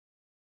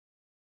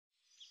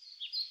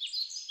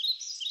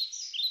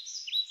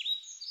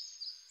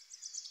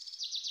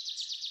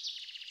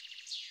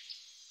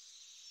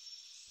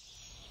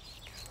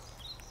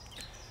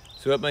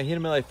So at Mahina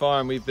Mele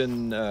Farm, we've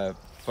been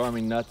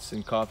farming nuts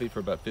and coffee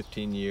for about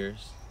 15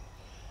 years.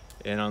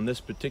 And on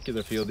this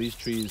particular field, these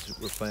trees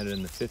were planted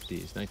in the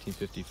 50s,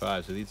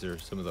 1955. So these are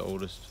some of the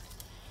oldest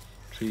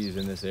trees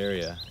in this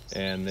area,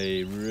 and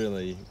they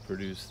really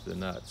produce the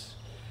nuts.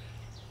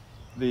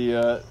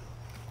 It's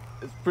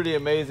pretty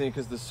amazing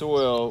because the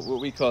soil,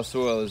 what we call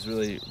soil, is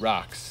really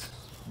rocks,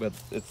 but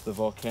it's the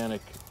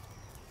volcanic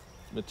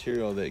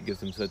material that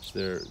gives them such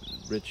their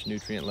rich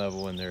nutrient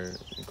level and their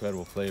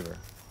incredible flavor.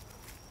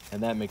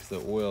 And that makes the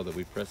oil that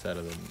we press out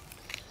of them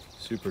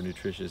super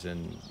nutritious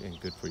and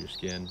good for your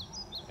skin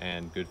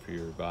and good for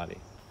your body.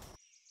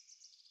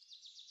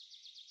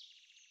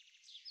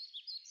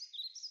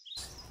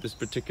 This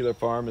particular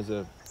farm is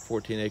a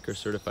 14-acre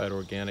certified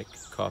organic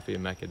coffee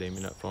and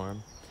macadamia nut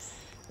farm.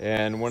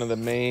 And one of the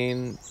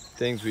main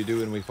things we do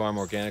when we farm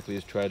organically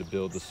is try to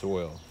build the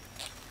soil.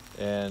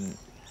 And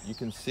you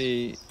can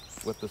see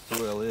what the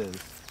soil is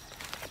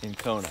in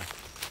Kona.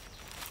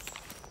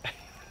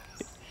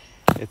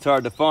 It's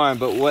hard to farm,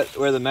 but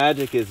where the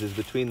magic is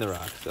between the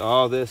rocks.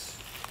 All this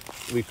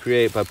we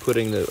create by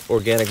putting the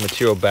organic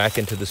material back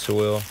into the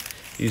soil,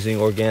 using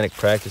organic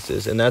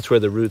practices, and that's where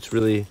the roots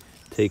really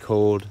take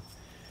hold,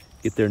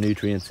 get their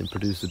nutrients, and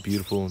produce the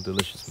beautiful,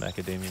 delicious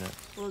macadamia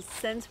nuts. Well,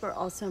 since we're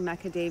also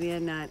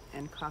macadamia nut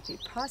and coffee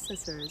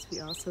processors, we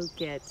also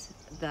get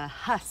the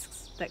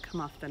husks that come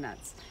off the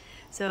nuts.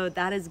 So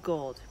that is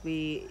gold.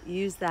 We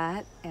use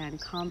that and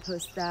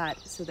compost that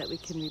so that we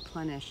can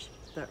replenish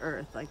the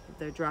earth. Like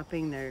they're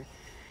dropping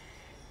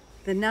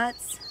the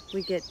nuts,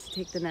 we get to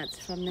take the nuts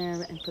from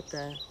there and put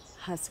the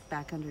husk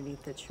back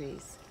underneath the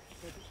trees.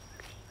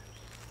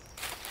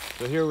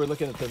 So here we're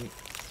looking at the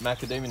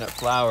macadamia nut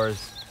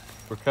flowers.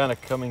 We're kind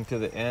of coming to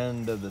the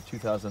end of the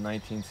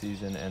 2019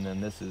 season, and then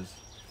this is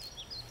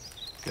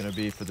going to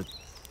be for the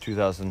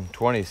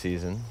 2020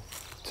 season.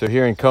 So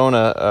here in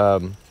Kona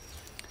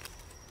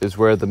is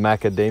where the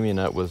macadamia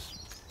nut was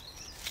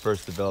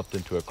first developed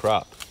into a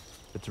crop.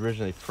 It's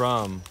originally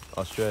from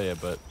Australia,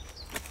 but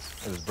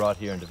it was brought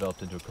here and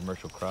developed into a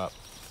commercial crop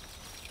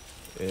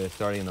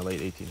starting in the late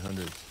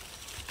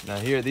 1800s. Now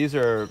here, these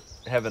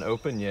haven't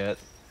opened yet,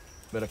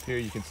 but up here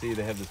you can see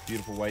they have this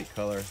beautiful white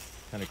color,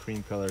 kind of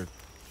cream color.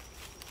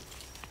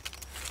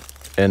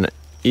 And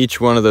each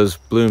one of those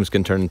blooms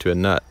can turn into a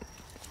nut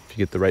if you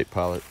get the right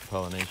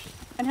pollination.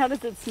 And how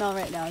does it smell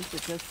right now? Is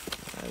it just...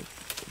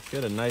 It's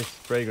got a nice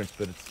fragrance,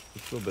 but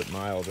it's a little bit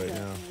mild right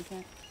now.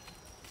 Okay.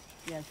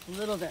 Yeah, it's a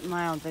little bit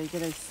mild, but you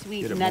get a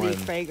sweet, nutty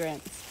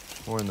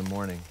fragrance. More in the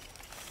morning.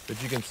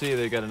 But you can see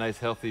they've got a nice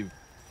healthy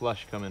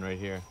flush coming right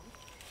here.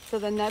 So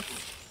the nuts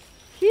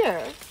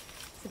here,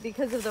 so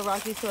because of the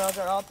rocky soil,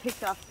 they're all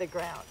picked off the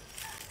ground.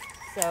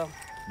 So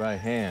by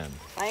hand.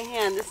 By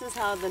hand. This is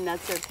how the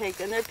nuts are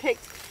picked, and they're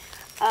picked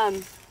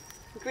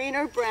green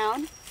or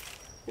brown.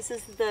 This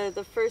is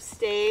the first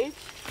stage,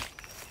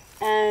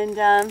 and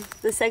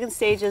the second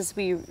stage is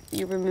you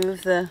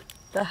remove the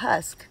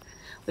husk,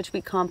 which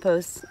we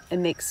compost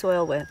and make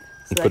soil with.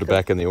 So and put it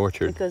back in the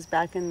orchard. It goes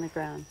back in the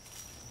ground.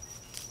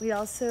 We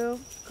also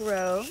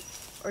grow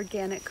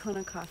organic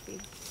Kona coffee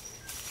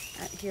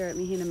here at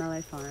Mahina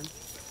Mele Farm,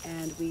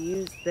 and we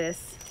use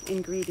this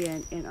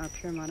ingredient in our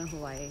Pure Mana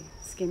Hawaii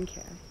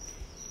skincare.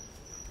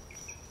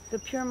 The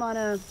Pure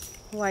Mana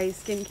Hawaii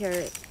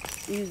skincare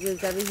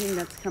uses everything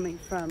that's coming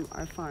from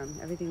our farm,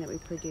 everything that we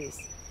produce,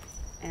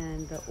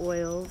 and the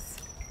oils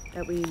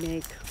that we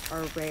make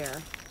are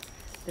rare.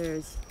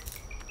 There's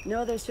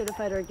no other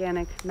certified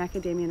organic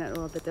macadamia nut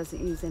oil that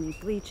doesn't use any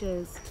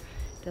bleaches,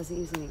 doesn't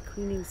use any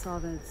cleaning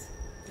solvents,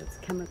 that's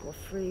chemical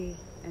free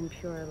and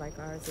pure like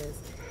ours is,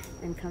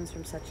 and comes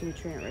from such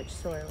nutrient-rich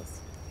soils.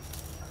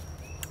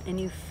 And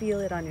you feel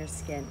it on your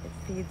skin. It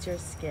feeds your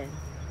skin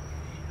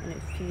and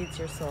it feeds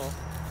your soul.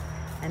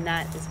 And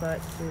that is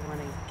what we want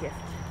to gift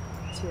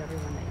to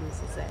everyone that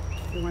uses it.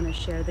 We want to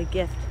share the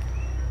gift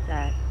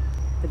that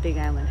the Big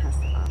Island has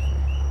to offer.